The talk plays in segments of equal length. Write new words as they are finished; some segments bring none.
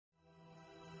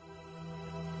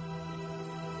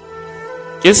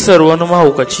Kissar wani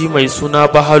mahaukaci mai suna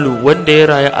Baharu wanda ya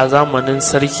rayu a zamanin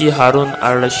Sarki Harun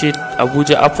al-Rashid Abu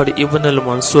Ja'far ibn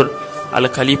al-Mansur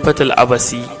al-Khalifat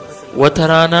al-Abbasi. Wata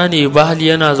rana ne Baharu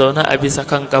yana zaune a bisa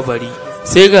kan kabari,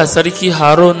 sai ga Sarki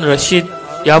Harun Rashid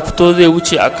ya fito zai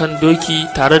wuce akan doki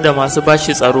tare da masu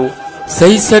bashi tsaro.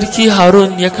 Sai Sarki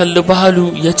Harun ya kalli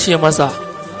Baharu ya ce masa,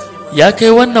 ya kai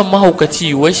wannan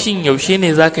mahaukaci, washin yaushe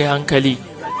ne za ka yi hankali?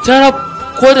 Tarab,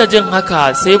 ko da jin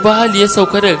haka sai Baharu ya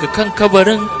sauka daga kan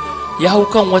kabarin ya hau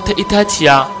kan wata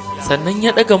itaciya, sannan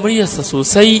ya ɗaga muryarsa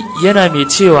sosai yana mai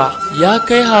cewa, ya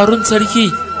kai Harun sarki,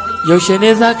 yaushe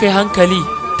ne za ka yi hankali?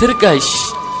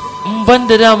 Turƙashi, in ban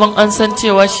da daman an san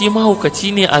cewa shi mahaukaci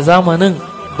ne a zamanin,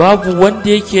 babu wanda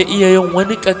yake iya yin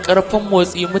wani ƙaƙƙarfan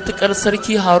motsi matuƙar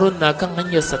Sarki Harun na kan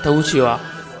hanyarsa ta wucewa.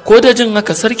 Ko da jin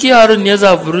haka Sarki Harun ya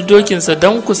zaburi dokinsa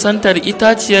don kusantar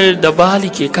itaciyar da Baharu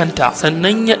ke kanta,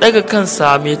 sannan ya ɗaga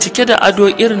kansa mai cike da ado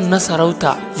irin na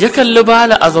sarauta, ya kalli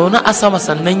Baharu a zaune a sama,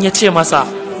 sannan ya ce masa,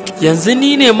 yanzu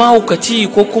ni ne mahaukaci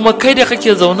ko kuma kai da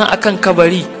kake zaune a kan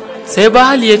kabari? Sai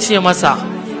Baharu ya ce masa,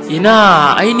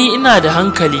 ina aini ina da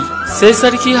hankali. Sai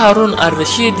Sarki Harun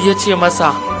al-Rashid ya ce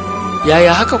masa,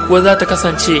 yaya haka kuwa za ta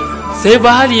kasance? Sai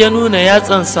Baharu ya nuna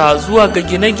yatsansa zuwa ga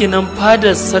gine-ginen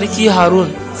fadar Sarki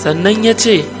Harun, sannan ya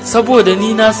ce, saboda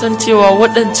ni na san cewa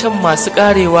waɗancan masu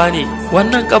ƙarewa ne,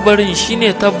 wannan kabarin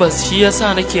shine tabbas, shi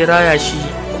yasa nake raya shi,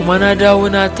 kuma na dawo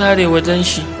na tare wajen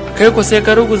shi. Kai ku sai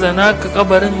ka ruguza naka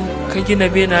kabarin ka gina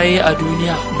benaye a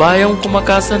duniya, bayan kuma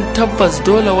ka san tabbas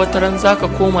dole wata ran zaka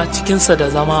koma cikinsa da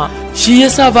zama, shi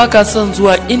yasa baka son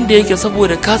zuwa inda yake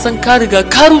saboda ka san ka riga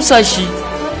ka rusa shi.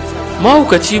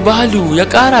 Mahaukaci Baharu ya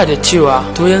ƙara da cewa,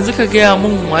 to yanzu ka gaya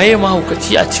mun waye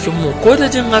mahaukaci a cikinmu? Ko da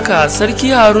jin haka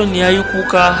Sarki Harun ya yi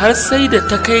kuka har sai da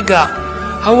ta kai ga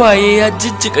hawaye ya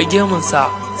jijjiƙa gemunsa,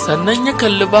 sannan ya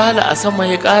kalli Baharu a sama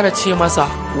ya ƙara ce masa,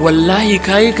 wallahi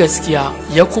ka yi gaskiya.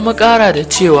 Ya kuma ƙara da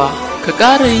cewa, ka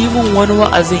ƙara yi min wani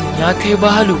wa'azin ya kai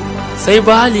Baharu. Sai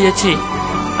Baharu ya ce,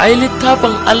 ai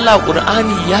littafin Allah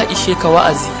ƙur'ani ya ishe ka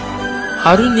wa'azi.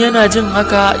 Harun yana jin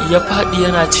haka ya faɗi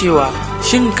yana cewa,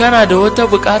 shin kana da wata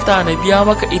bukata na biya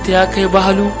maka ita ya kai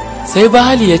Baharu? Sai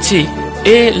Baharu ya ce,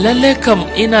 lallai kam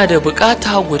ina da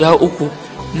bukata guda uku.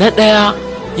 Na ɗaya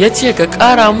ya ce ka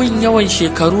ƙara min yawan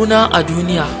shekaruna a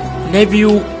duniya. Na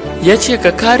biyu ya ce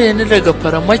ka kare ni daga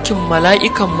farmakin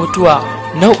mala'ikan mutuwa.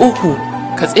 Na uku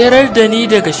ka tserar da ni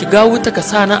daga shiga wuta ka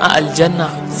sa ni a aljanna.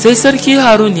 Sai Sarki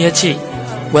Harun ya ce,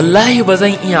 wallahi ba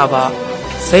zan iya ba.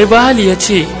 Sai Baharu ya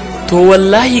ce, to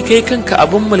wallahi kai kanka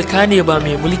abin mulka ne ba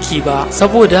mai mulki ba,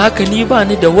 saboda haka ni ba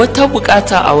ni da wata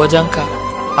bukata a wajenka.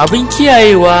 Abin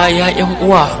kiyayewa ya 'yan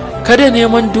uwa, kada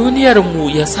neman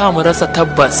duniyarmu ya sa mu rasa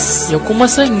tabbas, ya kuma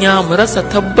sanya mu rasa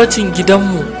tabbacin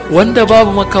gidanmu wanda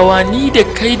babu makawa ni da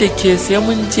kai da ke sai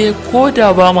mun je ko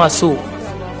da ba ma so.